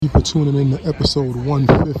You for tuning in to episode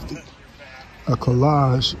 150, a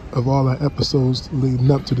collage of all our episodes leading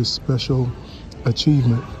up to this special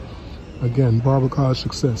achievement. Again, Barber College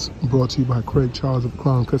Success, brought to you by Craig Charles of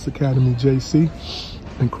Crown Crest Academy JC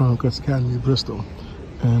and Crown Crest Academy Bristol.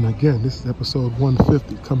 And again, this is episode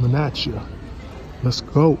 150 coming at you. Let's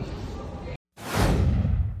go.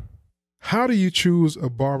 How do you choose a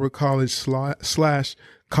Barber College slash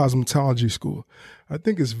cosmetology school? I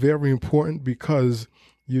think it's very important because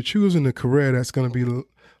you're choosing a career that's going to be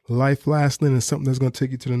life-lasting and something that's going to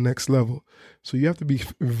take you to the next level. So you have to be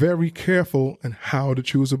very careful in how to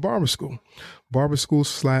choose a barber school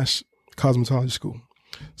slash cosmetology school.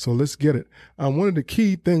 So let's get it. One of the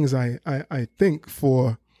key things I think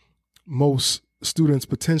for most students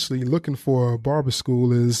potentially looking for a barber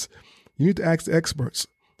school is you need to ask the experts.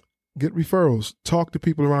 Get referrals, talk to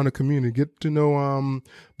people around the community, get to know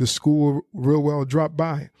the school real well, drop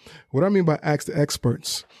by. What I mean by ask the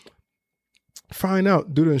experts, find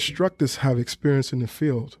out, do the instructors have experience in the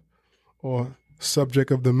field or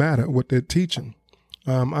subject of the matter, what they're teaching?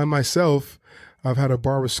 I myself, I've had a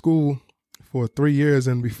barber school for 3 years,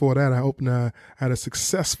 and before that I had a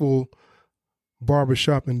successful barber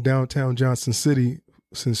shop in downtown Johnson City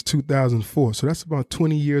since 2004. So that's about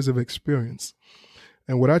 20 years of experience.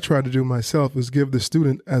 And what I try to do myself is give the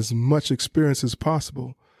student as much experience as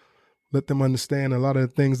possible. Let them understand a lot of the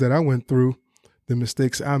things that I went through, the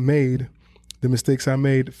mistakes I made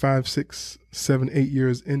 5, 6, 7, 8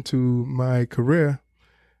 years into my career.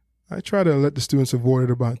 I try to let the students avoid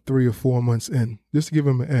it about 3 or 4 months in, just to give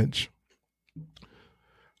them an edge.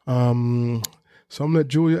 So I'm going to let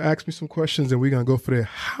Julia ask me some questions and we're going to go for there.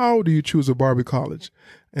 How do you choose a barber college?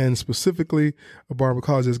 And specifically, a barber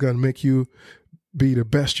college that's going to make you be the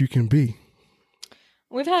best you can be.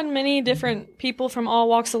 We've had many different people from all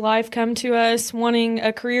walks of life come to us wanting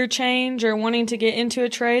a career change or wanting to get into a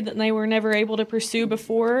trade that they were never able to pursue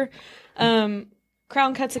before. Crown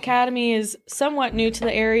Cuts Academy is somewhat new to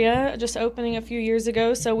the area, just opening a few years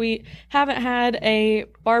ago, so we haven't had a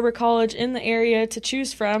barber college in the area to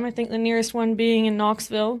choose from. I think the nearest one being in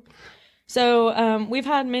Knoxville. So we've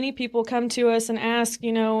had many people come to us and ask,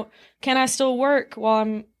 can I still work while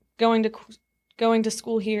I'm going to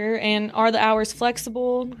school here, and are the hours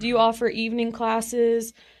flexible? Do you offer evening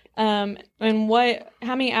classes? And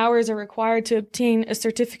how many hours are required to obtain a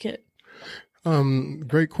certificate?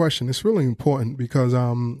 Great question. It's really important because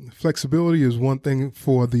flexibility is one thing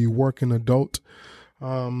for the working adult.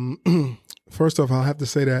 First off, I'll have to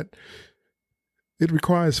say that it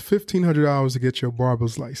requires 1,500 hours to get your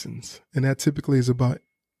barber's license, and that typically is about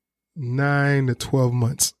 9 to 12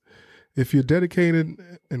 months. If you're dedicated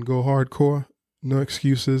and go hardcore, no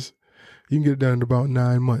excuses, you can get it done in about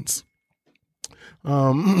 9 months.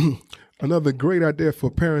 Another great idea for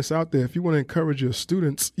parents out there, if you want to encourage your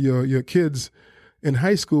students, your kids in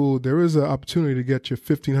high school, there is an opportunity to get your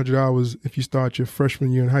 1,500 hours if you start your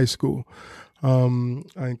freshman year in high school. I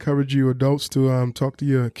encourage you adults to talk to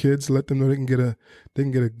your kids, let them know they can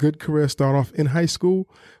get a good career start off in high school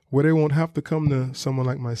where they won't have to come to someone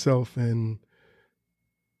like myself and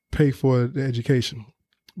pay for the education.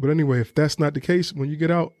 But anyway, if that's not the case, when you get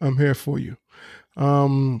out, I'm here for you.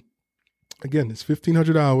 Again, it's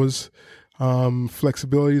 1,500 hours.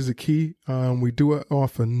 Flexibility is the key. We do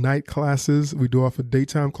offer night classes. We do offer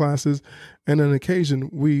daytime classes. And on occasion,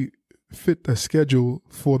 we fit a schedule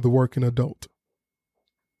for the working adult.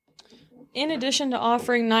 In addition to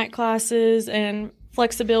offering night classes and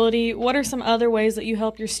flexibility, what are some other ways that you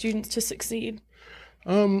help your students to succeed?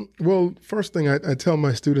 Well, first thing I tell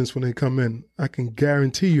my students when they come in, I can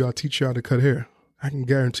guarantee you I'll teach you how to cut hair. I can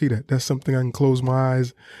guarantee that. That's something I can close my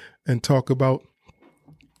eyes and talk about.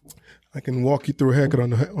 I can walk you through a haircut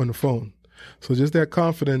on the phone. So just that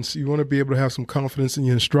confidence, you want to be able to have some confidence in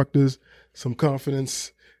your instructors, some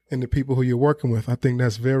confidence in the people who you're working with. I think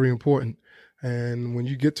that's very important. And when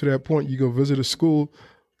you get to that point, you go visit a school,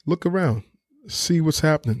 look around, see what's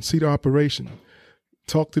happening, see the operation.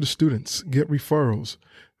 Talk to the students, get referrals,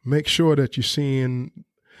 make sure that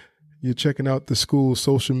you're checking out the school's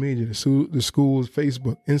social media, the school's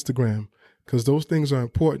Facebook, Instagram, because those things are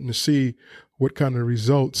important to see what kind of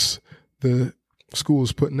results the school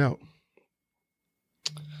is putting out.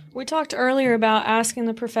 We talked earlier about asking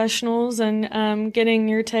the professionals and getting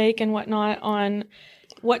your take and whatnot on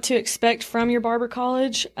what to expect from your barber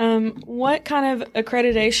college. What kind of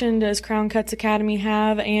accreditation does Crown Cuts Academy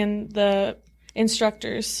have and the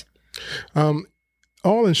instructors?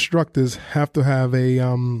 All instructors have to have a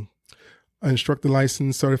instructor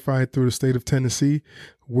license certified through the state of Tennessee,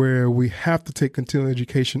 where we have to take continuing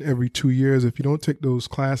education every 2 years. If you don't take those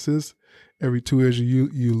classes every 2 years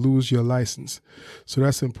you lose your license. So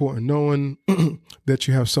that's important. Knowing that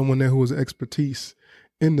you have someone there who has expertise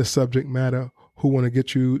in the subject matter who want to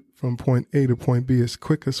get you from point A to point B as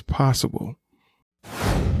quick as possible.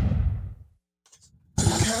 To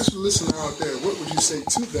the casual listener out there, what would you say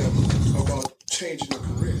to them about changing their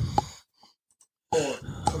career or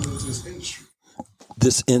coming into this industry?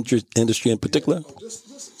 This industry in particular? Yeah,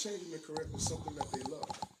 just changing their career for something that they love.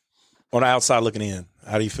 On the outside looking in,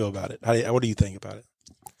 how do you feel about it? What do you think about it?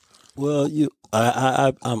 Well,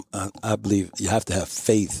 I believe you have to have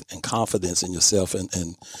faith and confidence in yourself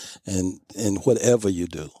and whatever you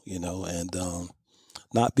do, and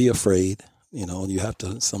not be afraid. You have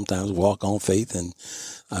to sometimes walk on faith, and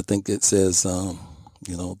I think it says, the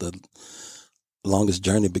longest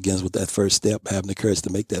journey begins with that first step, having the courage to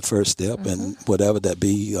make that first step, mm-hmm. and whatever that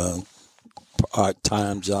be,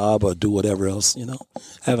 part-time job or do whatever else,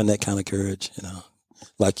 having that kind of courage,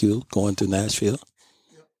 like you going to Nashville.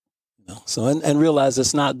 So, and realize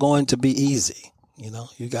it's not going to be easy.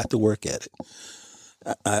 You got to work at it.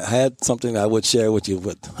 I had something I would share with you,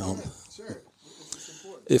 but Sure.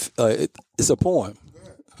 It's a poem.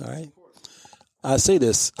 All right. I say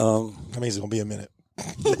this. That means it's going to be a minute.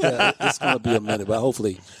 Yeah, it's going to be a minute, but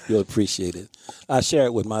hopefully you'll appreciate it. I share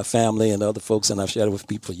it with my family and other folks, and I've shared it with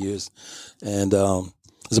people for years. And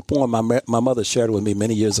it's a poem my mother shared with me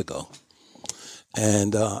many years ago.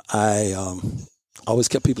 And I always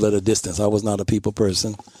kept people at a distance. I was not a people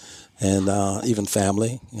person, and even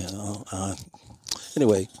family.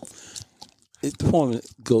 Anyway, the poem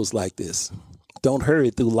goes like this: Don't hurry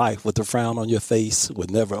through life with a frown on your face, with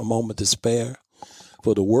never a moment to spare.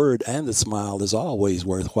 For the word and the smile is always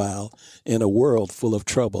worthwhile in a world full of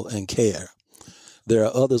trouble and care. There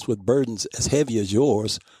are others with burdens as heavy as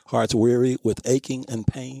yours, hearts weary with aching and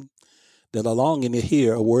pain, that are longing to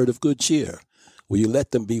hear a word of good cheer. Will you let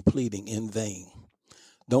them be pleading in vain?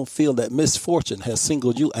 Don't feel that misfortune has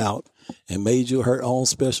singled you out and made you her own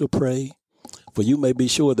special prey. For you may be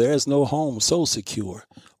sure there is no home so secure,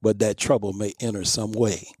 but that trouble may enter some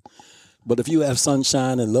way. But if you have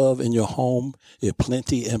sunshine and love in your home, if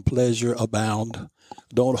plenty and pleasure abound,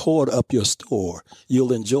 don't hoard up your store.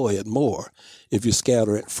 You'll enjoy it more if you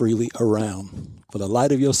scatter it freely around. For the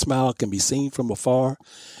light of your smile can be seen from afar,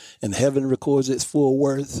 and heaven records its full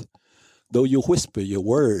worth. Though you whisper your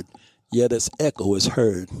word, yet its echo is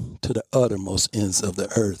heard to the uttermost ends of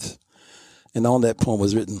the earth. And on that poem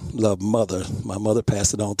was written, Love Mother. My mother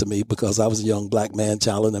passed it on to me because I was a young black man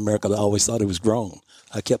child in America that always thought he was grown.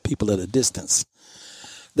 I kept people at a distance.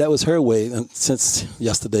 That was her way. And since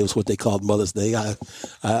yesterday was what they called Mother's Day,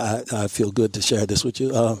 I feel good to share this with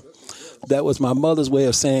you. That was my mother's way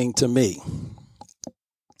of saying to me.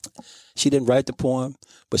 She didn't write the poem,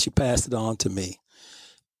 but she passed it on to me.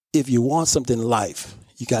 If you want something in life,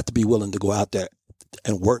 you got to be willing to go out there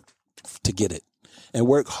and work to get it, and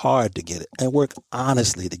work hard to get it, and work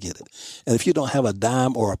honestly to get it. And if you don't have a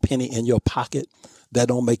dime or a penny in your pocket, that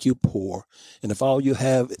don't make you poor. And if all you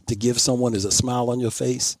have to give someone is a smile on your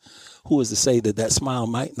face, who is to say that that smile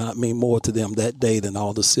might not mean more to them that day than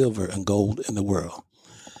all the silver and gold in the world?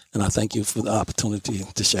 And I thank you for the opportunity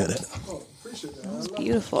to share that. Appreciate that. That was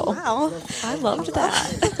beautiful. Wow. I loved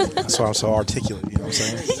that. That's why I'm so articulate. You know what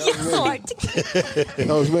I'm saying? That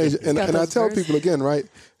was amazing. And I tell people again, right?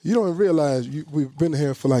 You don't realize we've been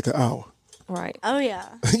here for like an hour. Right. Oh, yeah.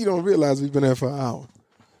 You don't realize we've been here for an hour.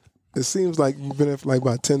 It seems like you've been here for like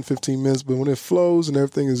about 10, 15 minutes, but when it flows and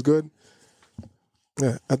everything is good,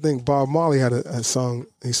 yeah. I think Bob Marley had a song.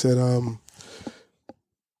 He said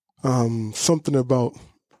something about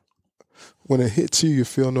when it hits you, you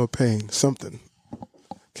feel no pain. Something.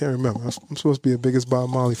 Can't remember. I'm supposed to be the biggest Bob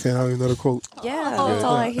Marley fan. I don't even know the quote. Yeah, that's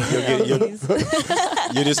all I hear.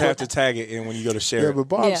 You just have to tag it in when you go to share Yeah,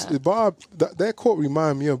 but Bob, that quote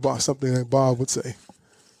reminded me about something that Bob would say.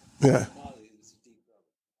 Yeah.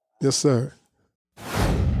 Yes, sir.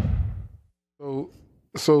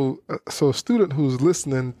 So a student who's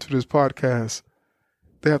listening to this podcast,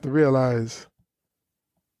 they have to realize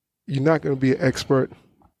you're not going to be an expert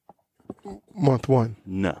month one.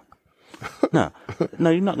 No,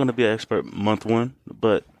 you're not going to be an expert month one,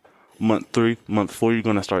 but month 3, month 4, you're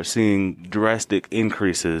going to start seeing drastic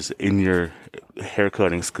increases in your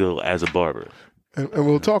haircutting skill as a barber. And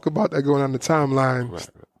we'll talk about that going on the timeline Right.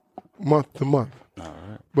 month to month. All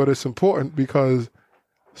right. But it's important because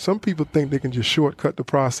some people think they can just shortcut the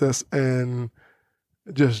process and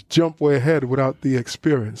just jump way ahead without the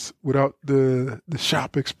experience, without the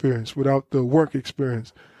shop experience, without the work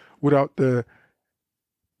experience, without the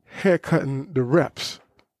haircutting, the reps.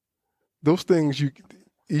 Those things you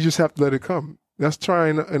just have to let it come. That's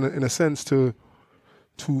trying in a sense to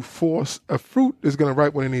to force a fruit is going to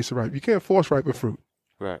ripe when it needs to ripe. You can't force ripe a fruit.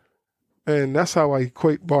 Right. And that's how I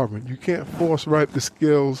equate barbering. You can't force ripe the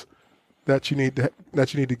skills that you need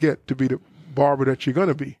to get to be the barber that you're going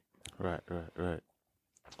to be. Right.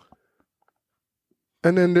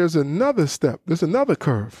 And then there's another step. There's another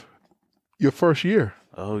curve. Your first year.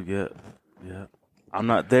 Oh yeah. I'm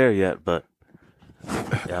not there yet, but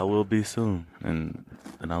I will be soon. And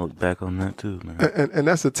I look back on that too, man. And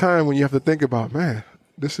that's the time when you have to think about, man,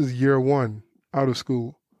 this is year one out of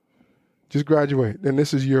school. Just graduate. Then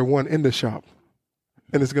this is year one in the shop.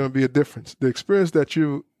 And it's going to be a difference. The experience that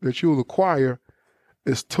you'll acquire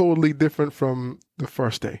is totally different from the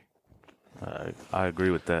first day. I agree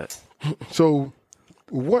with that. So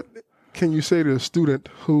what can you say to a student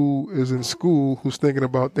who is in school who's thinking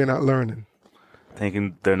about they're not learning?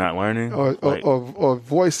 Thinking they're not learning? Or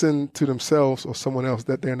voicing to themselves or someone else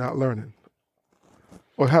that they're not learning?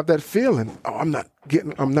 Or have that feeling, I'm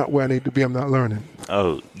not where I need to be, I'm not learning.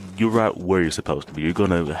 Oh, you're right where you're supposed to be. You're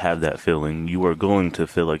going to have that feeling. You are going to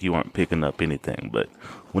feel like you aren't picking up anything. But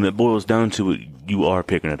when it boils down to it, you are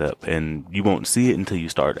picking it up. And you won't see it until you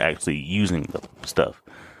start actually using the stuff.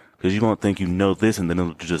 Because you won't think you know this, and then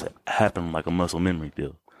it'll just happen like a muscle memory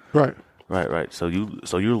deal. Right. Right. So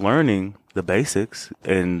you're learning the basics,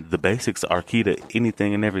 and the basics are key to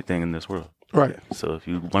anything and everything in this world. Right. So if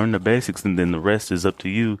you learn the basics, and then the rest is up to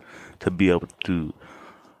you to be able to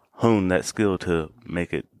hone that skill to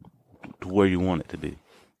make it to where you want it to be.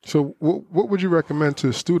 So what would you recommend to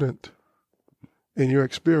a student in your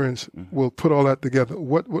experience will put all that together?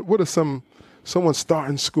 What are someone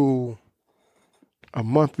starting school a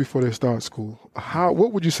month before they start school?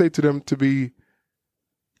 What would you say to them to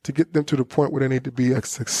get them to the point where they need to be as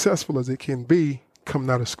successful as they can be coming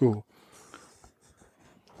out of school?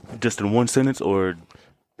 Just in one sentence, or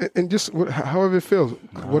and just however it feels,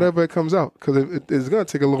 whatever it comes out, because it's going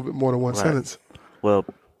to take a little bit more than one sentence. Well,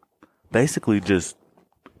 basically, just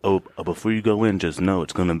before you go in, just know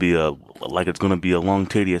it's going to be a long,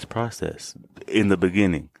 tedious process in the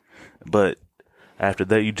beginning, but after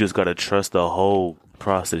that, you just got to trust the whole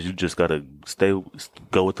process. You just got to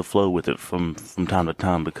go with the flow with it from time to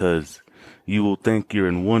time, because you will think you're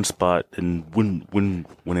in one spot, and when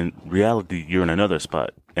in reality you're in another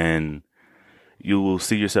spot, and you will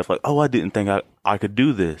see yourself like, oh, I didn't think I could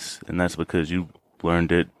do this, and that's because you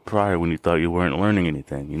learned it prior when you thought you weren't learning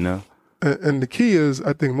anything, you know. And the key is,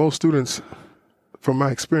 I think most students, from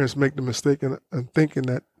my experience, make the mistake in thinking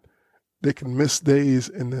that they can miss days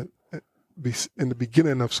in the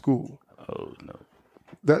beginning of school. Oh no.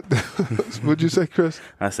 What'd you say, Chris?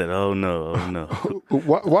 I said, oh no.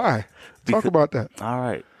 Why? Talk about that. All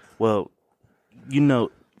right. Well,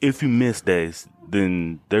 if you miss days,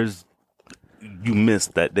 then you miss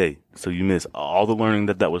that day. So you miss all the learning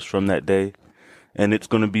that was from that day. And it's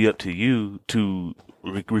going to be up to you to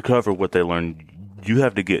recover what they learned. You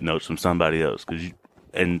have to get notes from somebody else,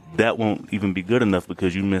 and that won't even be good enough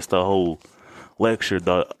because you missed the whole lecture,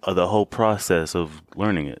 the whole process of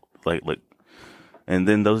learning it. Like, and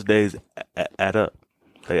then those days add up.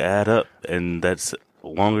 They add up, and that's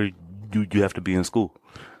longer you have to be in school.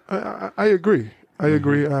 I agree.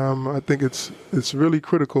 I think it's really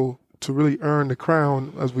critical to really earn the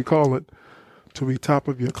crown, as we call it, to be top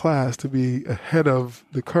of your class, to be ahead of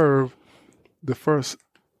the curve. The first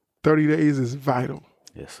 30 days is vital.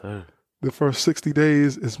 Yes, sir. The first 60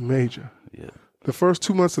 days is major. Yeah. The first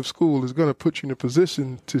 2 months of school is going to put you in a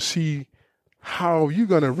position to see how you're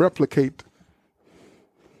going to replicate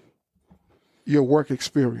your work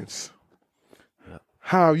experience. Yeah.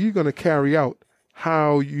 How you're going to carry out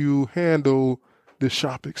how you handle the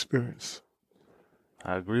shop experience.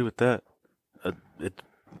 I agree with that.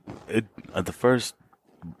 The first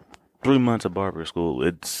 3 months of barber school,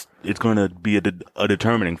 it's going to be a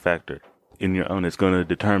determining factor in your own. It's going to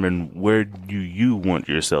determine where you want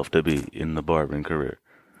yourself to be in the barbering career.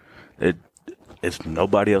 It's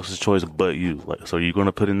nobody else's choice but you. Like, so you're going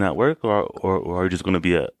to put in that work, or are you just going to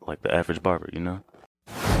be like the average barber, you know?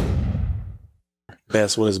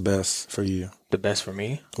 Best, what is best for you? The best for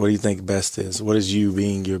me? What do you think best is? What is you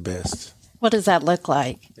being your best? What does that look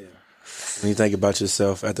like? Yeah. When you think about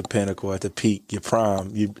yourself at the pinnacle, at the peak, your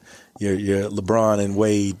prime, you're LeBron and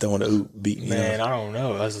Wade throwing the oop beat. Man, I don't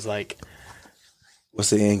know. I was just like, what's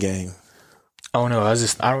the end game? I don't know.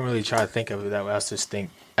 I don't really try to think of it that way. I just think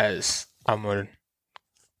as I'm gonna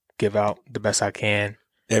give out the best I can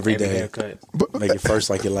every day. Haircut. Make it first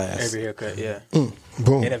like your last. Every haircut, yeah. Boom.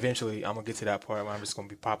 And eventually, I'm gonna get to that part where I'm just gonna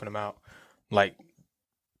be popping them out like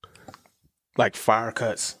fire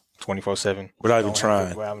cuts 24/7. Without even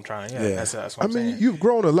trying. I'm trying. Yeah. That's what I'm saying. You've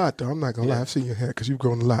grown a lot, though. I'm not gonna lie. I've seen your hair because you've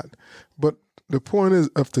grown a lot. But the point is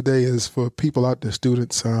of today is for people out there,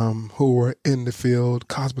 students who are in the field,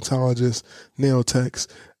 cosmetologists, nail techs,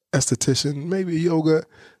 esthetician, maybe yoga,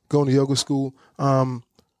 going to yoga school.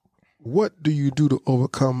 What do you do to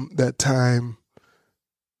overcome that time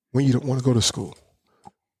when you don't want to go to school?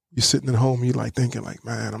 You're sitting at home, you're like thinking like,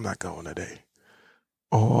 man, I'm not going today.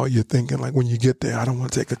 Or you're thinking like, when you get there, I don't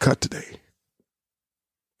want to take a cut today.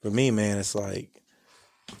 For me, man, it's like,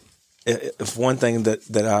 if one thing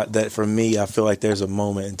that for me, I feel like there's a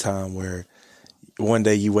moment in time where one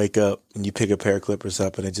day you wake up and you pick a pair of clippers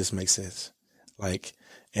up and it just makes sense. Like,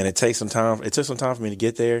 and it takes some time. It took some time for me to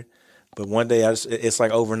get there, but one day it's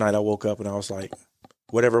like overnight. I woke up and I was like,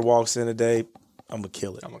 whatever walks in today, I'm gonna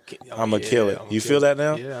kill it. I'm gonna kill it. You feel that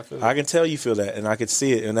now? Yeah, I feel it. I can tell you feel that, and I can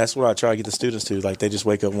see it, and that's what I try to get the students to. Like, they just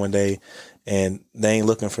wake up one day, and they ain't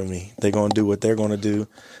looking for me. They're gonna do what they're gonna do,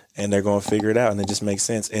 and they're gonna figure it out, and it just makes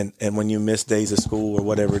sense. And when you miss days of school or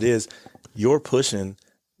whatever it is, you're pushing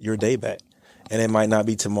your day back, and it might not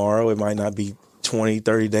be tomorrow. It might not be 20,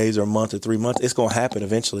 30 days or a month or 3 months. It's gonna happen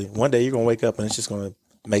eventually. One day you're gonna wake up, and it's just gonna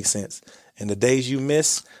make sense. And the days you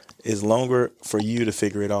miss is longer for you to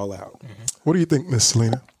figure it all out. Mm-hmm. What do you think, Miss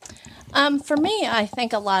Selena? For me, I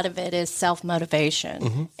think a lot of it is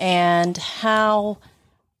self-motivation and how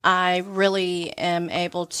I really am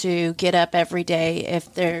able to get up every day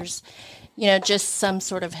if there's, just some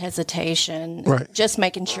sort of hesitation. Right. Just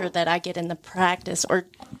making sure that I get in the practice or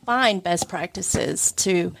find best practices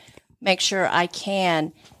to make sure I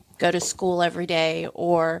can go to school every day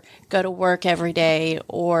or go to work every day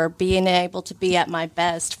or being able to be at my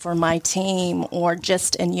best for my team or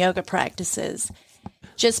just in yoga practices.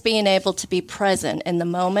 Just being able to be present in the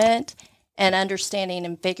moment and understanding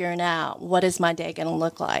and figuring out what is my day going to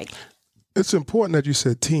look like. It's important that you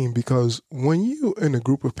said team, because when you in a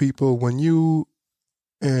group of people, when you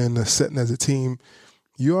in a setting as a team,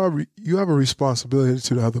 you have a responsibility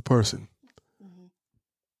to the other person.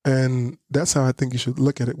 And that's how I think you should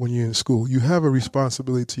look at it when you're in school. You have a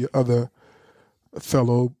responsibility to your other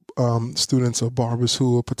fellow students or barbers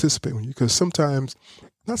who will participate with you, because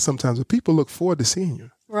but people look forward to seeing you.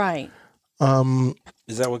 Right.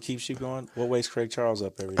 Is that what keeps you going? What wakes Craig Charles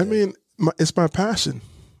up every day? I mean, it's my passion.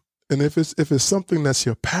 And if it's something that's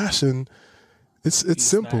your passion, it's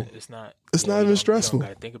simple. It's not even stressful. You don't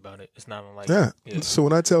gotta think about it. It's not like Yeah. So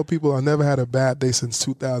when I tell people I never had a bad day since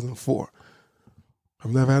 2004, I've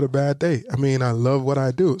never had a bad day. I mean, I love what I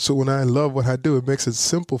do. So when I love what I do, it makes it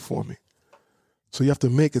simple for me. So you have to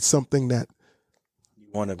make it something that you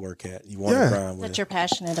want to work at. You want to grind with that you're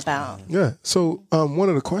passionate about. Yeah. So one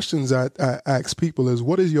of the questions I ask people is,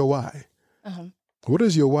 what is your why? What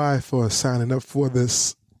is your why for signing up for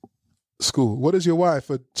this school? What is your why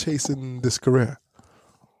for chasing this career?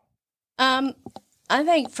 I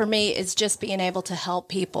think for me, it's just being able to help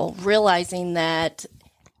people, realizing that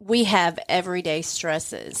we have everyday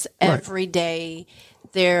stresses. Right. Every day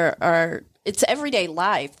it's everyday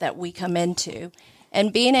life that we come into.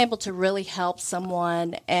 And being able to really help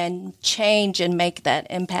someone and change and make that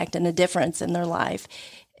impact and a difference in their life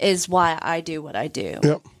is why I do what I do.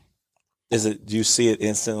 Yep. Do you see it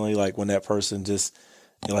instantly, like when that person just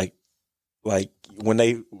like when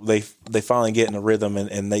they finally get in a rhythm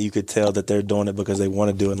and that you could tell that they're doing it because they want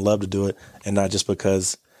to do it and love to do it and not just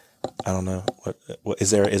because, I don't know, what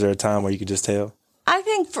is there a time where you could just tell? I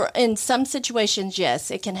think in some situations,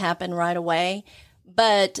 yes, it can happen right away,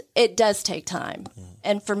 but it does take time.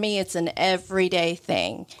 And for me, it's an everyday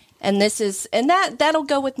thing. And that'll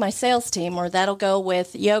go with my sales team, or that'll go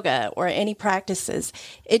with yoga or any practices.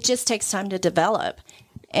 It just takes time to develop.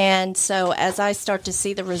 And so as I start to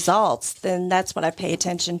see the results, then that's what I pay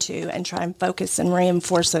attention to and try and focus and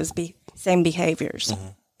reinforce those same behaviors. Mm-hmm.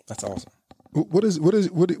 That's awesome. What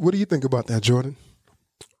do you think about that, Jordan?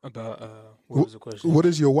 About what was the question? What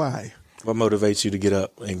is your why? What motivates you to get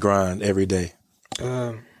up and grind every day?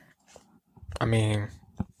 I mean,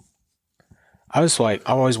 I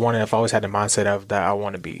always wanted, if I always had the mindset of that, I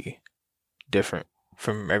want to be different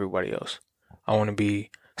from everybody else. I want to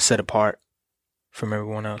be set apart from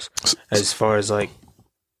everyone else. As far as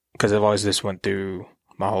because I've always just went through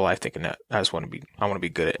my whole life thinking that I want to be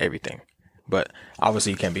good at everything. But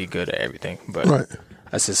obviously you can't be good at everything. But right.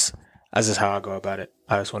 That's just how I go about it.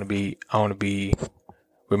 I want to be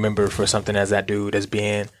remembered for something as that dude as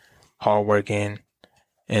being hardworking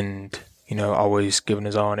and, always giving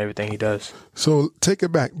his all in everything he does. So take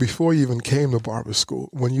it back. Before you even came to barber school,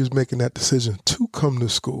 when you was making that decision to come to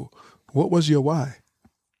school, what was your why?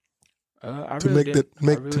 To make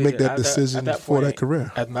that decision for that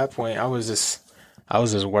career. At that point, I was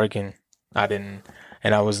just working. I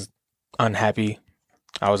was unhappy.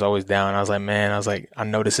 I was always down. I was like, I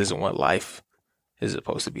know this isn't what life is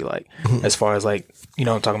supposed to be like. As far as like, you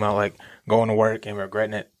know, I'm talking about like going to work and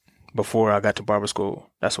regretting it before I got to barber school.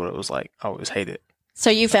 That's what it was like. I always hated it. So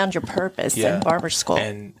you found your purpose in barber school.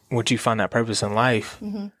 And once you find that purpose in life,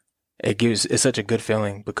 it's such a good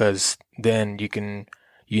feeling, because then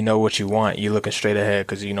you know what you want. You're looking straight ahead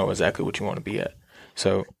because you know exactly what you want to be at.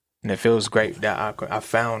 So, and it feels great that I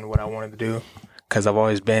found what I wanted to do, because I've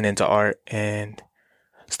always been into art and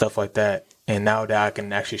stuff like that. And now that I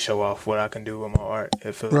can actually show off what I can do with my art,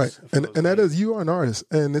 it feels right. It feels And that is, you are an artist,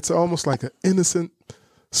 and it's almost like an innocent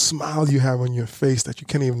smile you have on your face that you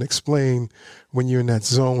can't even explain when you're in that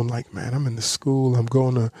zone. Like, man, I'm in the school, I'm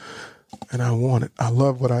going to, and I want it. I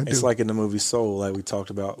love what I do. It's like in the movie Soul, like we talked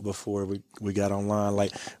about before we got online.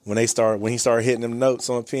 Like when he started hitting them notes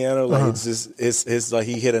on the piano, like it's like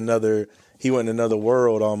he went in another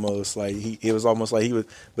world almost. Like it was almost like he was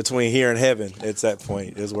between here and heaven. At that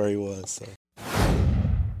point is where he was. So.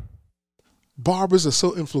 Barbers are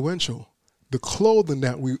so influential. The clothing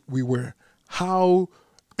that we wear, how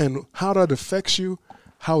that affects you,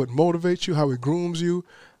 how it motivates you, how it grooms you,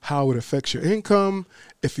 how it affects your income.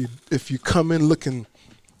 If you come in looking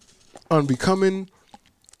unbecoming,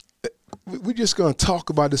 we're just going to talk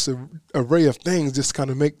about this array of things, just kind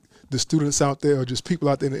of make the students out there or just people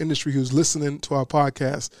out there in the industry who's listening to our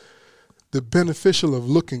podcast the beneficial of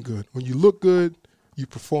looking good. When you look good, you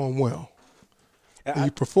perform well. When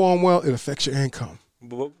you perform well, it affects your income.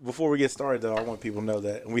 Before we get started, though, I want people to know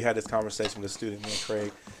that, and we had this conversation with a student, me and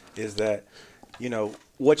Craig, is that, you know,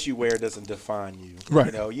 what you wear doesn't define you. Right.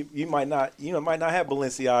 You know, you might not have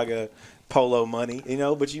Balenciaga polo money, you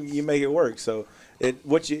know, but you make it work. So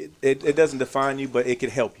it doesn't define you, but it can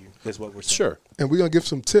help you. Is what we're saying. Sure. And we're gonna give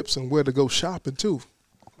some tips on where to go shopping too.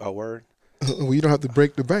 A word. Well, you don't have to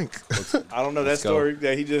break the bank. I don't know that story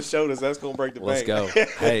that he just showed us. That's gonna break the bank. Let's go.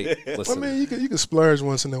 Hey, listen. I mean, you can splurge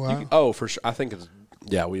once in a while. For sure. I think it's.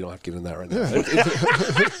 Yeah, we don't have to get into that right now.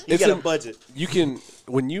 Yeah. You got a budget. You can,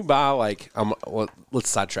 when you buy like, let's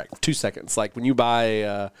sidetrack 2 seconds. Like when you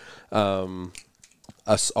buy a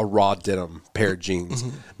raw denim pair of jeans,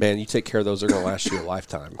 man, you take care of those; they're going to last you a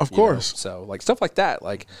lifetime. Of course. So like stuff like that,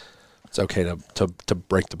 like it's okay to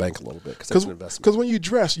break the bank a little bit because that's an investment. Because when you're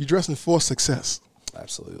dressing for success.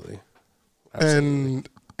 Absolutely. And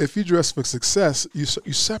if you dress for success, you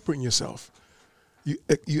separating yourself.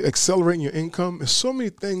 You accelerating your income. There's so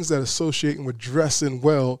many things that associating with dressing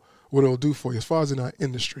well, what it'll do for you as far as in our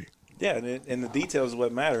industry. Yeah, and the details is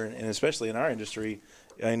what matter, and especially in our industry,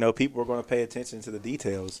 you know, people are going to pay attention to the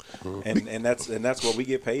details, and that's what we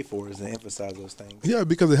get paid for, is to emphasize those things. Yeah,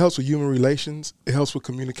 because it helps with human relations. It helps with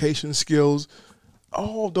communication skills.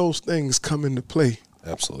 All those things come into play.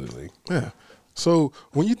 Absolutely. Yeah. So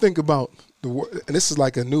when you think about the word, and this is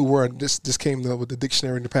like a new word. This came up with the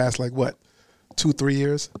dictionary in the past, like what, 2-3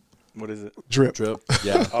 years? What is it? Drip.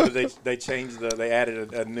 Yeah. Oh, they changed they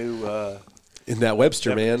added a new In that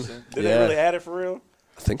Webster, man. Did they really add it for real?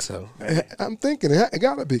 I think so. I'm thinking it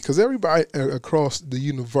got to be, because everybody across the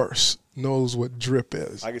universe knows what drip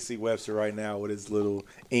is. I can see Webster right now with his little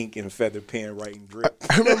ink and feather pen writing drip.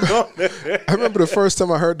 I remember the first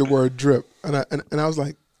time I heard the word drip, and I was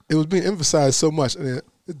like, it was being emphasized so much. And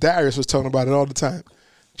Darius was talking about it all the time.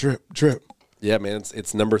 Drip, drip. Yeah, man,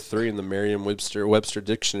 it's number 3 in the Merriam-Webster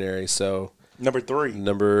dictionary. So Number 3.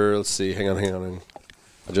 let's see, hang on.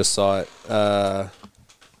 I just saw it.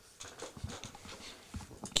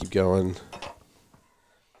 Keep going.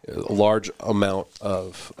 A large amount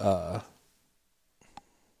of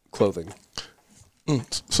clothing.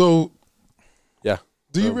 So Yeah.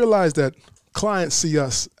 do you realize that clients see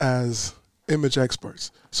us as image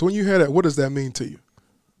experts? So when you hear that, what does that mean to you?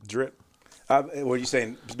 Drip. What are you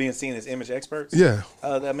saying? Being seen as image experts? Yeah.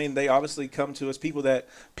 I mean, they obviously come to us. People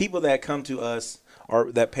that come to us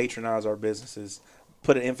or that patronize our businesses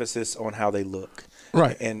put an emphasis on how they look.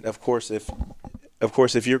 Right. And of course, if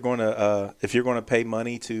you're going to pay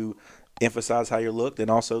money to emphasize how you look, then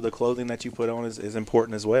also the clothing that you put on is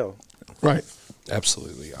important as well. Right.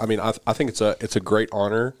 Absolutely. I mean, I think it's a great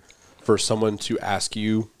honor for someone to ask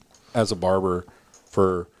you as a barber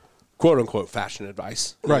for quote unquote fashion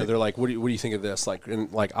advice. You know, Right. they're like, what do you think of this? Like,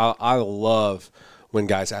 and like, I love when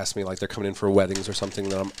guys ask me, like, they're coming in for weddings or something,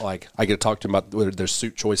 that I'm like, I get to talk to them about their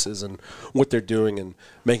suit choices and what they're doing and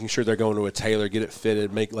making sure they're going to a tailor, get it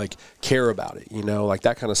fitted, care about it, you know, like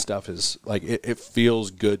that kind of stuff is like, it feels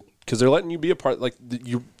good because they're letting you be a part, like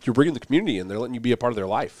you're bringing the community in, they're letting you be a part of their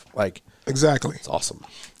life. Like, Exactly. it's awesome.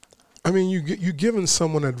 I mean, you're giving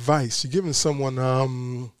someone advice. You're giving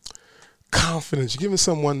someone confidence. You're giving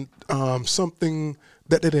someone something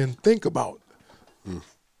that they didn't think about.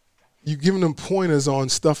 You're giving them pointers on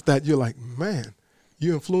stuff that you're like, man,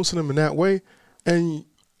 you're influencing them in that way. And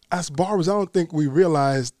as barbers, I don't think we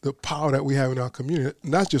realize the power that we have in our community.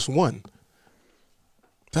 Not just one.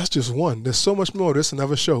 That's just one. There's so much more. This is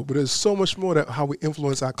another show, but there's so much more that how we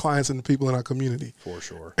influence our clients and the people in our community. For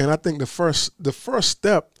sure. And I think the first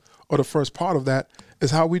step or the first part of that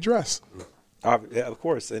is how we dress. Yeah, of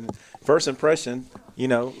course. And first impression,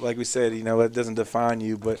 like we said, it doesn't define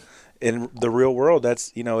you, but in the real world,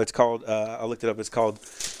 that's, it's called, I looked it up, it's called,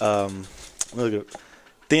 look at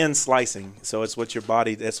thin slicing. So it's what your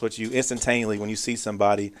body, that's what you instantaneously, when you see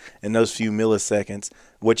somebody in those few milliseconds,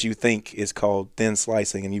 what you think is called thin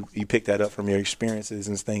slicing. And you pick that up from your experiences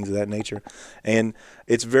and things of that nature. And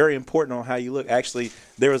it's very important on how you look. Actually,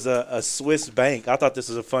 there was a Swiss bank. I thought this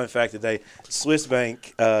was a fun fact today. Swiss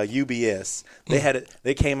bank, UBS,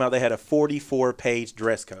 they came out, they had a 44-page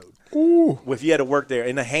dress code. Ooh. If you had to work there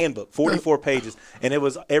in the handbook, 44 pages. And it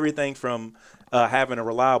was everything from having a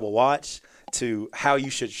reliable watch to how you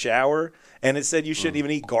should shower, and it said you shouldn't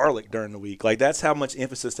even eat garlic during the week. Like, that's how much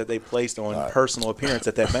emphasis that they placed on personal appearance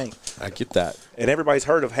at that bank. I get that. And everybody's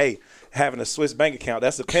heard of, hey, having a Swiss bank account,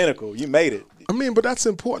 that's the pinnacle. You made it. I mean, but that's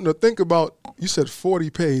important to think about. You said 40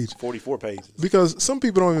 page. 44 pages. Because some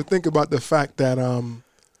people don't even think about the fact that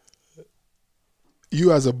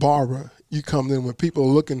you as a barber, you come in when people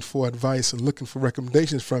are looking for advice and looking for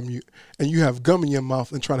recommendations from you, and you have gum in your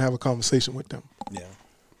mouth and trying to have a conversation with them. Yeah.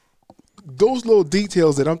 Those little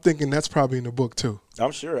details that I'm thinking that's probably in the book too.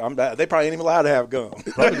 I'm sure. They probably ain't even allowed to have gum.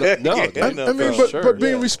 But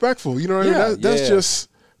being respectful, you know what I mean? That's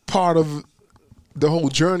just part of the whole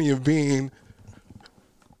journey of being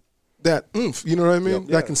that oomph, you know what I mean?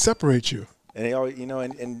 That can separate you. And they always,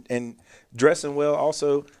 and dressing well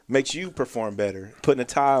also makes you perform better. Putting a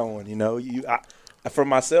tie on, for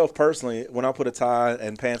myself personally, when I put a tie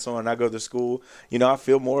and pants on and I go to school, I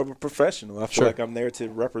feel more of a professional. I feel like I'm there to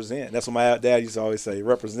represent. That's what my dad used to always say: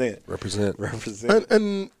 represent.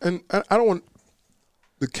 And I don't want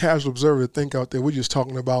the casual observer to think out there we're just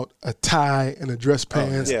talking about a tie and a dress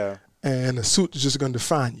pants and a suit is just going to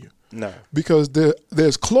define you. No, because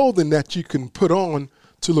there's clothing that you can put on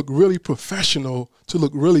to look really professional, to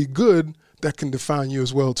look really good, that can define you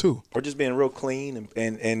as well too. Or just being real clean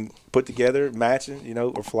and put together, matching,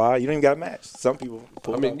 or fly. You don't even got to match. Some people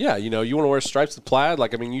pull you want to wear stripes with plaid,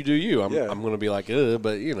 you do you. I'm going to be like,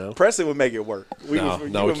 but Preston would make it work. We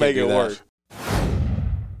would make it work.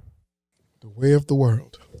 The way of the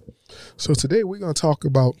world. So today we're going to talk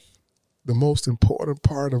about the most important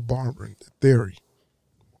part of barbering, the theory.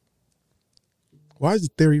 Why is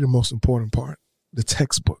the theory the most important part? The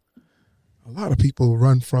textbook. A lot of people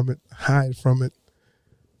run from it, hide from it.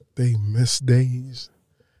 They miss days.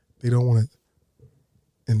 They don't want to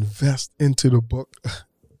invest into the book.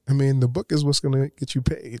 I mean, the book is what's going to get you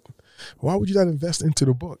paid. Why would you not invest into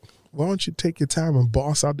the book? Why don't you take your time and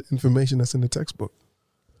boss out the information that's in the textbook?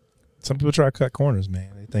 Some people try to cut corners,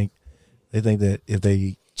 man. They think that if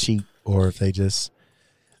they cheat or if they just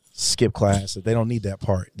skip class, that they don't need that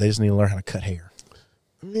part. They just need to learn how to cut hair.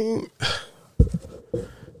 I mean,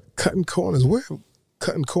 cutting corners, where have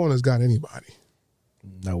cutting corners got anybody?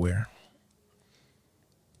 Nowhere.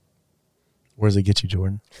 Where does it get you,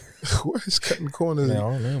 Jordan? Where is cutting corners? Man, I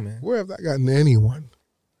don't know, man. Where have that gotten anyone?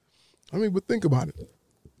 I mean, but think about it.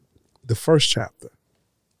 The first chapter.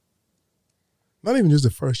 Not even just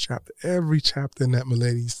the first chapter. Every chapter in that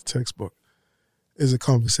Milady's textbook is a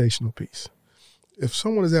conversational piece. If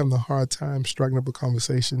someone is having a hard time striking up a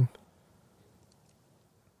conversation,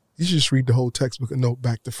 you should just read the whole textbook and note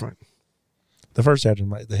back to front. The first chapter,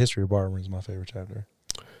 the history of barbering, is my favorite chapter.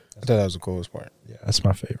 I thought that was the coolest part. Yeah, that's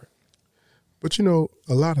my favorite. But a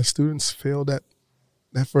lot of students fail that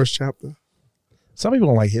first chapter. Some people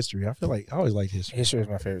don't like history. I feel like I always liked history. History is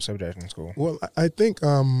my favorite subject in school. Well, I think,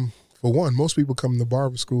 for one, most people come to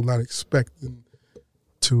barber school not expecting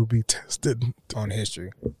to be tested on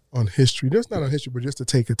history. On history. Just not on history, but just to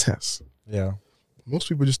take a test. Yeah. Most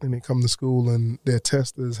people just think they come to school and their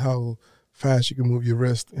test is how fast you can move your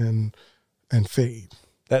wrist and fade.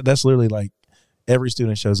 That's literally like every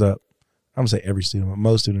student shows up. I'm going to say every student, but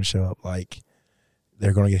most students show up like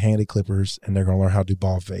they're going to get handed clippers and they're going to learn how to do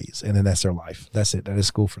ball fades. And then that's their life. That's it. That is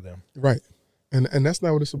school for them. Right. And that's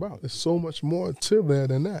not what it's about. There's so much more to there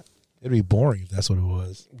than that. It'd be boring if that's what it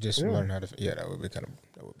was. Just learn how to, that would be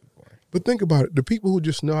boring. But think about it. The people who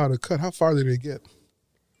just know how to cut, how far do they get?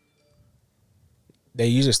 They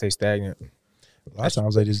usually stay stagnant. A lot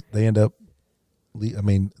of times they end up, I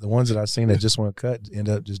mean, the ones that I've seen that just want to cut end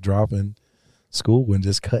up just dropping school and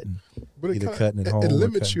just cutting. But it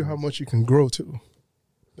limits you how much you can grow too.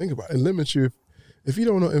 Think about it. It limits you if you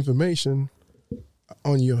don't know information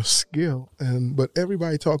on your skill. But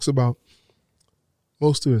everybody talks about,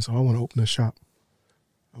 most students, I want to open a shop.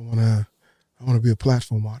 I want to be a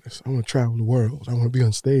platform artist. I want to travel the world. I want to be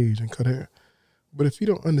on stage and cut hair. But if you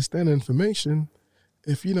don't understand the information,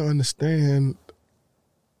 if you don't understand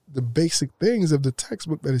the basic things of the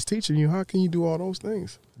textbook that is teaching you, how can you do all those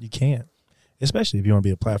things? You can't, especially if you want to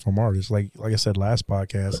be a platform artist. Like I said last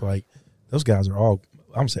podcast, like those guys are all,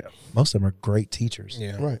 I'm saying most of them are great teachers.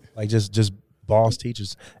 Yeah. Right. Like just boss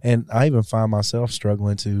teachers. And I even find myself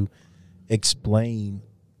struggling to explain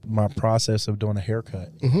my process of doing a haircut.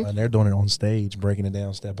 And they're doing it on stage, breaking it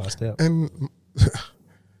down step by step. And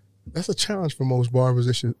that's a challenge for most barbers.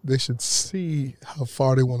 They should see how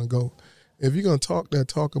far they want to go. If you're gonna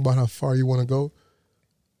talk about how far you want to go,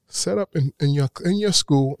 set up in your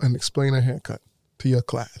school and explain a haircut to your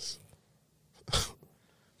class.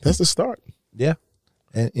 That's the start. Yeah.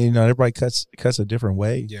 And you know, everybody cuts a different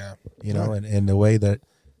way. Yeah. You know, and the way that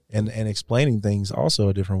and explaining things also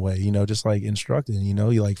a different way, you know, just like instructing, you know,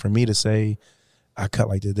 you like for me to say I cut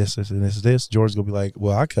like this, and this, George's gonna be like,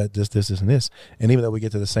 well, I cut this, and this. And even though we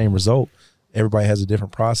get to the same result, everybody has a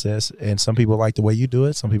different process, and some people like the way you do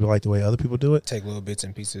it, some people like the way other people do it. Take little bits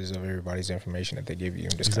and pieces of everybody's information that they give you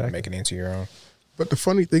and just kind of make it into your own. But the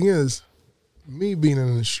funny thing is, me being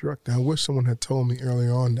an instructor, I wish someone had told me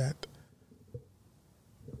earlier on that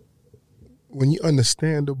when you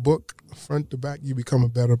understand the book front to back, you become a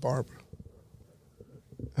better barber.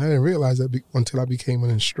 I didn't realize that until I became an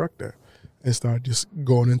instructor and started just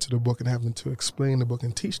going into the book and having to explain the book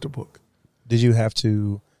and teach the book. Did you have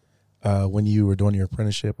to, when you were doing your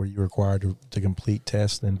apprenticeship, were you required to complete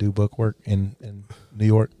tests and do book work in New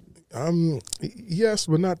York? Yes,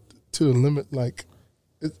 but not to the limit. Like,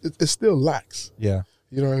 it still lacks. Yeah.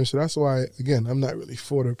 You know what I mean? So that's why, again, I'm not really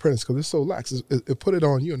for the apprentice because it's so lax. It put it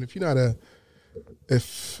on you. And if you're not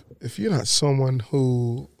if you're not someone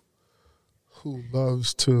who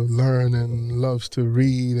loves to learn and loves to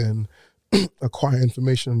read and acquire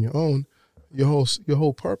information on your own, your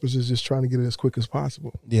whole purpose is just trying to get it as quick as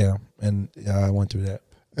possible. Yeah, and I went through that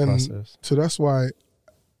process. So that's why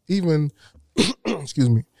even, excuse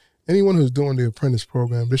me, anyone who's doing the apprentice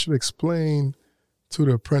program, they should explain to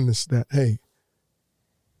the apprentice that, hey,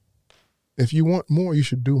 if you want more, you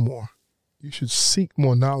should do more. You should seek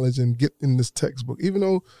more knowledge and get in this textbook. Even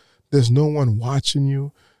though there's no one watching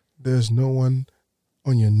you, there's no one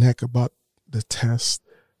on your neck about the test,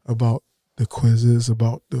 about the quizzes,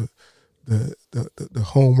 about the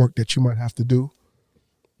homework that you might have to do.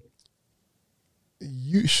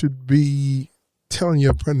 You should be telling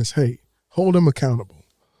your apprentice, hey, hold them accountable.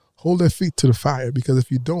 Hold their feet to the fire, because if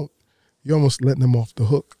you don't, you're almost letting them off the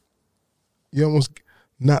hook. You're almost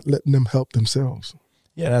not letting them help themselves.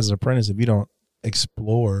 Yeah, and as an apprentice, if you don't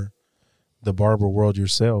explore the barber world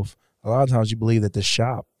yourself, a lot of times you believe that the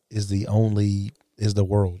shop is the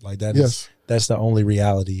world. Like that's the only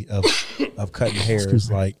reality of cutting hair.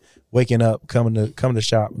 Is like waking up, coming to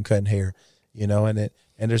shop and cutting hair, you know, and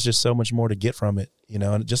there's just so much more to get from it, you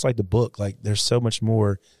know, and just like the book, like there's so much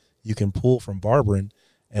more you can pull from barbering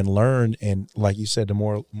and learn, and like you said, the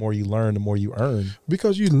more you learn, the more you earn.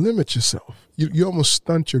 Because you limit yourself. You almost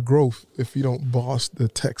stunt your growth if you don't boss the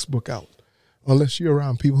textbook out. Unless you're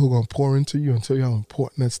around people who are going to pour into you and tell you how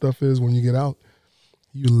important that stuff is when you get out,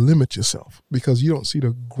 you limit yourself because you don't see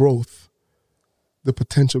the growth, the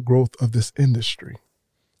potential growth of this industry.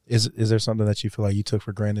 Is there something that you feel like you took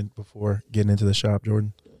for granted before getting into the shop,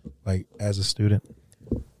 Jordan, like as a student?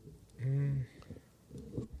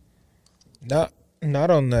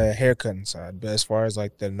 Not on the haircutting side, but as far as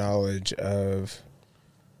like the knowledge of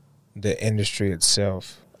the industry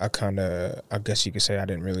itself, I guess you could say I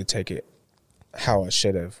didn't really take it how I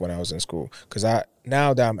should have when I was in school. Because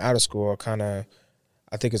now that I'm out of school,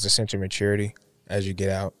 I think it's a sense of maturity as you get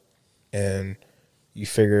out, and you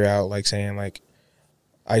figure out, like saying, like,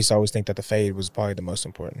 I used to always think that the fade was probably the most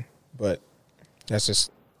important, but that's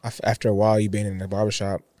just after a while you being in the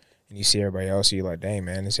barbershop and you see everybody else, you're like, dang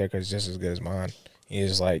man, this haircut's just as good as mine.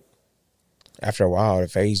 It's just like, after a while, the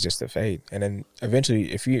fade's just the fade. And then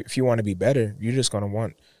eventually, if you want to be better, you're gonna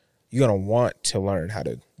want to learn how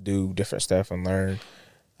to do different stuff and learn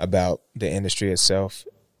about the industry itself.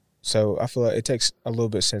 So I feel like it takes a little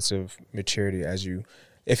bit sense of maturity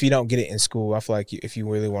if you don't get it in school. I feel like if you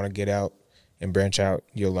really want to get out and branch out,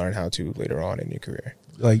 you'll learn how to later on in your career.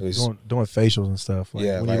 Like doing facials and stuff. Like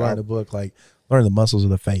yeah, when you learn the book, like learn the muscles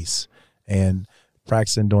of the face and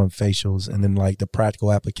practicing doing facials, and then like the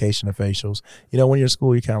practical application of facials. You know, when you're in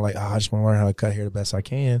school, you're kind of like, I just want to learn how to cut hair the best I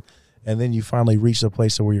can. And then you finally reach a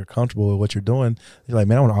place where you're comfortable with what you're doing. You're like,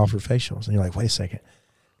 man, I want to offer facials. And you're like, wait a second,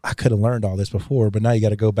 I could have learned all this before, but now you got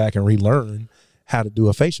to go back and relearn how to do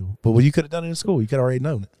a facial. But you could have done it in school. You could have already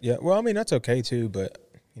known it. Yeah, well, I mean, that's okay too, but,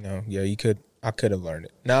 you know, yeah, you could I could have learned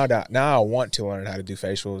it. Now I want to learn how to do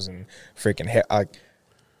facials and freaking hair.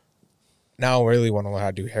 Now I really want to learn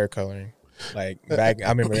how to do hair coloring. Like back, I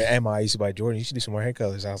remember Emma, I used to buy Jordan. You should do some more hair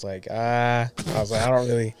colors. I was like, I don't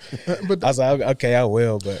really. But I was like, okay, I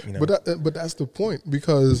will, but you know. But that's the point,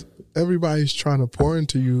 because everybody's trying to pour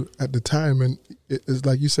into you at the time, and it's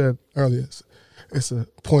like you said earlier, it's a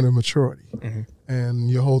point of maturity, and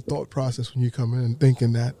your whole thought process when you come in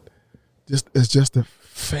thinking that it's just a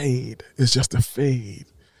fade, it's just a fade,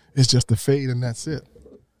 and that's it.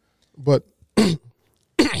 But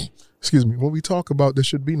excuse me, when we talk about there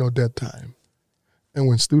should be no dead time, and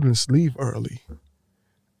when students leave early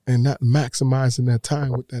and not maximizing their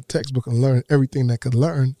time with that textbook and learn everything they could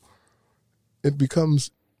learn, it becomes,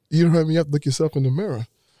 you know what I mean, you have to look yourself in the mirror.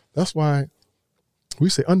 That's why we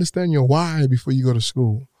say understand your why before you go to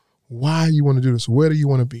school. Why you want to do this? Where do you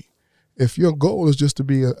want to be? If your goal is just to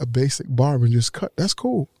be a basic barber and just cut, that's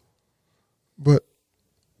cool. But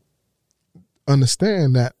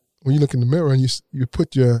understand that when you look in the mirror and you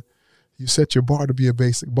set your bar to be a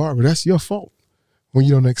basic barber, that's your fault when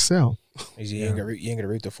you don't excel. You ain't gonna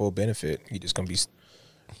reap the full benefit. You're just gonna be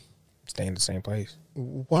staying in the same place.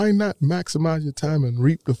 Why not maximize your time and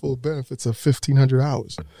reap the full benefits of 1,500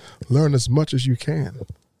 hours? Learn as much as you can.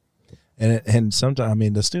 And sometimes, I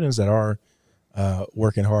mean, the students that are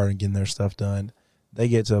working hard and getting their stuff done, they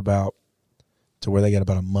get to where they got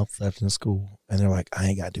about a month left in school, and they're like, I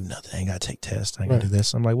ain't got to do nothing. I ain't got to take tests. I ain't got to do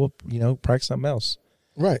this. I'm like, well, practice something else.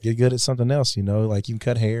 Right. Get good at something else, like you can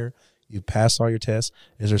cut hair, you pass all your tests.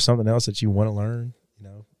 Is there something else that you want to learn,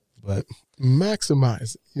 But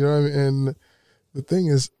maximize it, you know what I mean? And the thing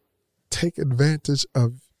is, take advantage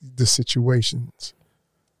of the situations.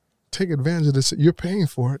 Take advantage of this. You're paying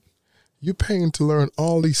for it. You're paying to learn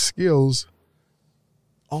all these skills,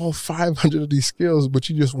 all 500 of these skills, but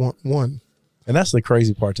you just want one. And that's the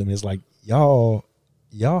crazy part to me. Is like, y'all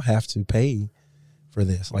have to pay for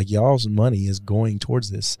this. Like, y'all's money is going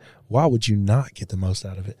towards this. Why would you not get the most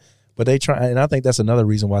out of it? But they try, and I think that's another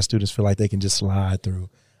reason why students feel like they can just slide through.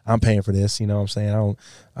 I'm paying for this, you know what I'm saying?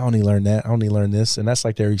 I don't need to learn that. I don't need to learn this. And that's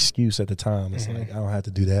like their excuse at the time. It's like, I don't have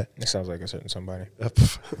to do that. It sounds like a certain somebody.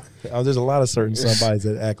 There's a lot of certain somebodies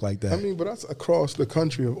that act like that. I mean, but that's across the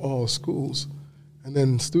country of all schools. And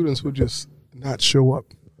then students would just not show up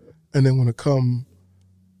and then want to come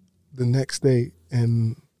the next day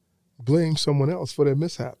and blame someone else for their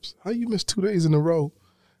mishaps. How you miss 2 days in a row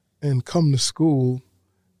and come to school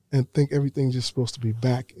and think everything's just supposed to be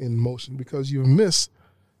back in motion because you missed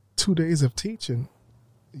 2 days of teaching?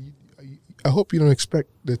 I hope you don't expect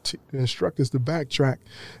the instructors to backtrack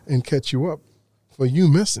and catch you up for you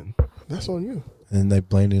missing. That's on you. And they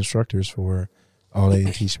blame the instructors for, they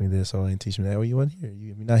didn't teach me this, they didn't teach me that. Well, you weren't here.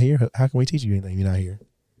 You're not here. How can we teach you anything? You're not here.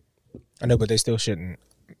 I know, but they still shouldn't.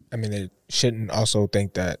 I mean, they shouldn't also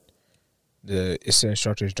think that it's the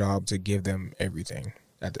instructor's job to give them everything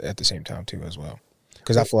at the same time too, as well.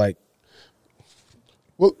 Because I feel like,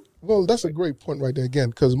 well, that's a great point right there again.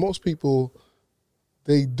 Because most people,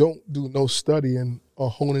 they don't do no studying or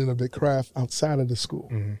honing of their craft outside of the school.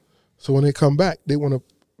 Mm-hmm. So when they come back, they want to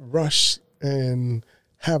rush and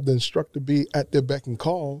have the instructor be at their beck and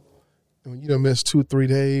call. And you done miss 2-3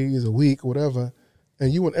 days, a week, whatever,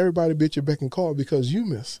 and you want everybody to be at your beck and call because you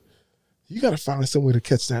miss. You got to find some way to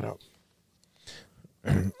catch that up.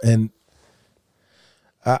 And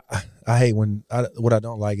I hate what I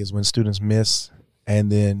don't like is when students miss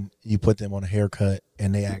and then you put them on a haircut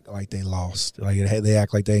and they act like they lost. Like they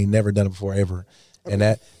act like they ain't never done it before ever. And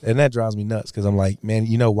that drives me nuts because I'm like, man,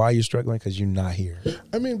 you know why you're struggling? Because you're not here.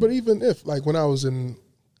 I mean, but even if, like when I was in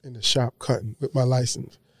the shop cutting with my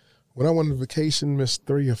license, when I went on vacation, missed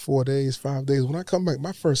 3 or 4 days, 5 days, when I come back,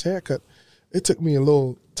 my first haircut, it took me a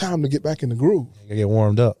little time to get back in the groove. You get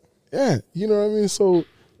warmed up. Yeah, you know what I mean? So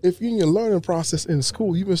if you're in your learning process in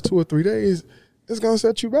school, you miss 2 or 3 days, it's going to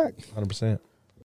set you back. 100%.